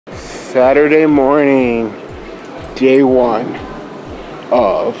Saturday morning, day 1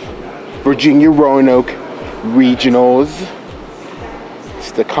 of Virginia Roanoke Regionals.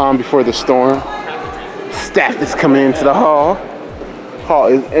 It's the calm before the storm. Staff is coming into the hall. Hall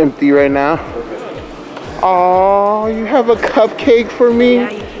is empty right now. Oh, you have a cupcake for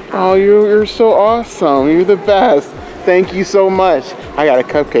me? Oh, you're so awesome. You're the best. Thank you so much. I got a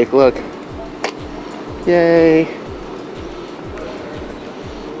cupcake, look. Yay.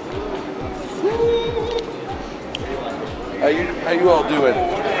 How you all doing?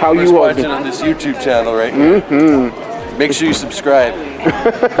 How you all watching doing? On this YouTube channel right now. Make sure you subscribe.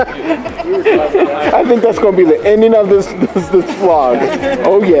 I think that's gonna be the ending of this vlog.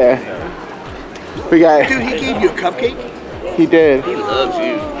 Oh yeah. We got. Dude, he gave you a cupcake? He did. He loves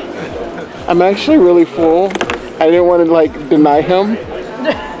you. I'm actually really full. I didn't want to like deny him.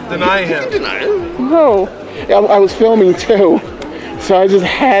 Deny him. You can deny him. No, I was filming too, so I just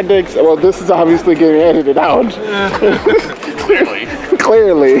had to. Well, this is obviously getting edited out. Clearly.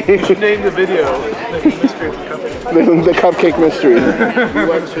 Clearly. You should name the video The Mystery of the Cupcake. The cupcake mystery. We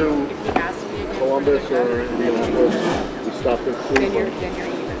went to Columbus or Indianapolis. We stopped at Cleveland.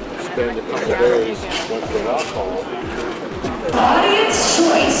 Spent a couple days. Went to Roanoke. Audience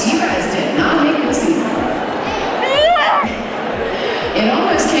choice. You guys did not make this easy. It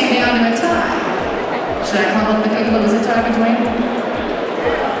almost came down to a tie. Should I call up the people it was a tie between?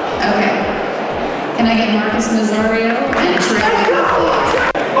 Okay. Can I get Marcus Nazario and Trey Whitaker,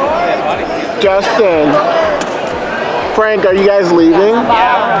 please? Justin. Frank, are you guys leaving?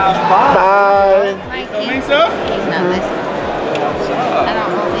 Yeah. Bye. Filming stuff? I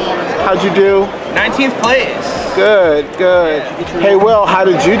don't believe. How'd you do? 19th place. Good, good. Hey Will, how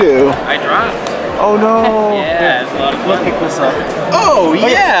did you do? I dropped. Oh no. Yeah, it's a lot of fun. Pick this up. Oh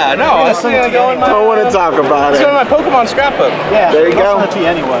yeah, no. I was gonna go in my. Don't want to talk about It's it. in my Pokemon scrapbook. Yeah. There you go. I'll send it to you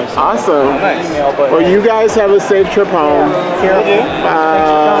anyway. So Awesome. Nice. Well, you guys have a safe trip home. Here we do.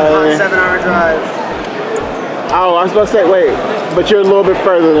 Bye. 7-hour drive. Oh, I was supposed to say, wait, but you're a little bit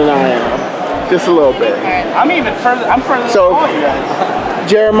further than I am. Just a little bit. I'm even further. I'm further So, than all you guys.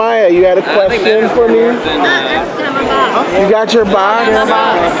 Jeremiah, you had a I think that question is for me? more than, You got your box? And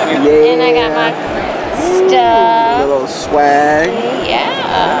I got my stuff. Little swag.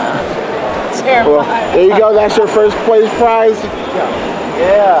 Yeah. Well, there you go. That's your first place prize.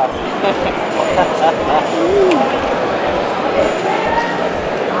 Yeah.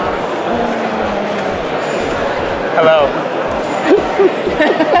 Hello.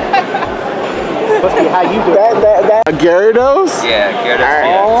 Must be how you do it. That a Gyarados? Yeah,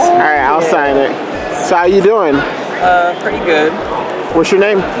 Gyarados. All right, I'll sign it. So how you doing? Pretty good. What's your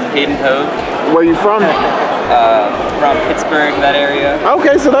name? Hayden Toad. Where you from? From Pittsburgh, that area.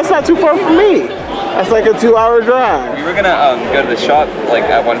 Okay, so that's not too far from me. That's like a 2-hour drive. We were gonna go to the shop like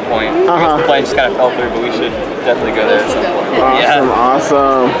at one point. I guess the plan just kind of fell through, but we should definitely go there at some point. Awesome,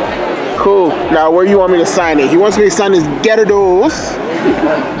 awesome. Cool. Now, where you want me to sign it? He wants me to sign his Gyarados.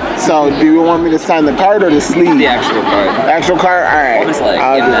 So, do you want me to sign the card or the sleeve? The actual card. The actual card? All right. It's like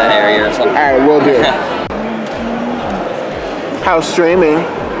I'll in do that area or something. All right, we'll do. How's streaming?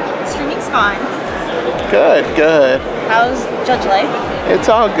 Streaming's fine. Good, good. How's Judge Life? It's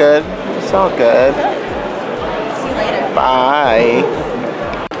all good. It's all good. See you later. Bye.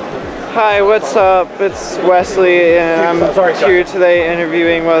 Hi, what's up? It's Wesley, and I'm here today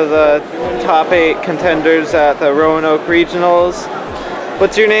interviewing one of the top 8 contenders at the Roanoke Regionals.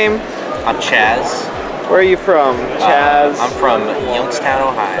 What's your name? I'm Chaz. Where are you from, Chaz? I'm from Youngstown,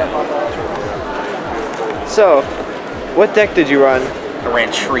 Ohio. So, what deck did you run? I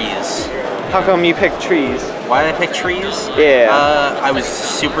ran trees. How come you picked trees? Why did I pick trees? Yeah. I was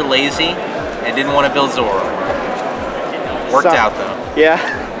super lazy and didn't want to build Zoro. Worked out though. Yeah?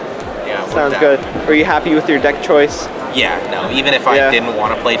 Yeah, worked Sounds out. good. Are you happy with your deck choice? Yeah, no, even if I didn't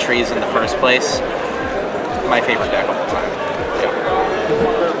want to play trees in the first place, my favorite deck of all time. Yeah.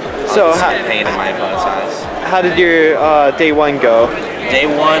 So, pain in my opponent's eyes. how did your day 1 go? Day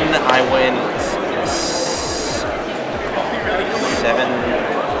 1, I went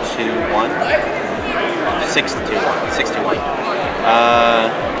 7-2-1. 6-2-1. 6-2-1.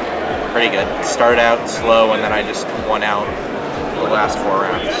 Pretty good. Started out slow and then I just won out the last 4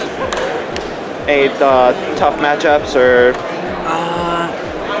 rounds. Any tough matchups or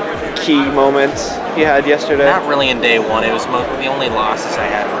key moments you had yesterday? Not really in day 1. It was the only losses I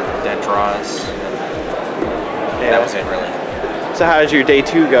had were dead draws. That was it really. So how did your day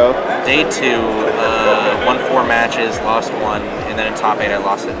 2 go? Day 2, won 4 matches, lost 1, and then in top 8 I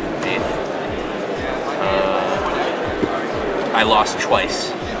lost it 8th. I lost twice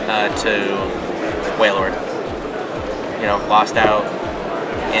to Wailord. You know, lost out.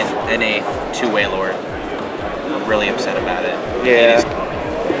 And an 8th to Wailord. I'm really upset about it. Yeah. It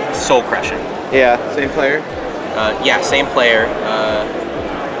is soul crushing. Yeah. Same player? Yeah, same player.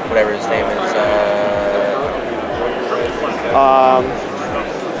 Whatever his name is.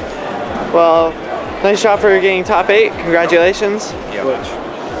 Well, nice job for getting top 8. Congratulations. Yeah. Butch.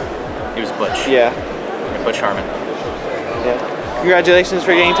 He was Butch. Yeah. Butch Harmon. Yeah. Congratulations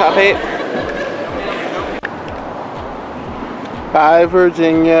for getting top 8. Bye,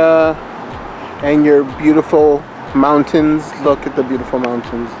 Virginia, and your beautiful mountains. Look at the beautiful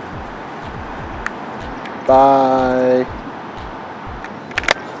mountains. Bye.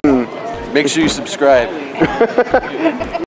 Make sure you subscribe.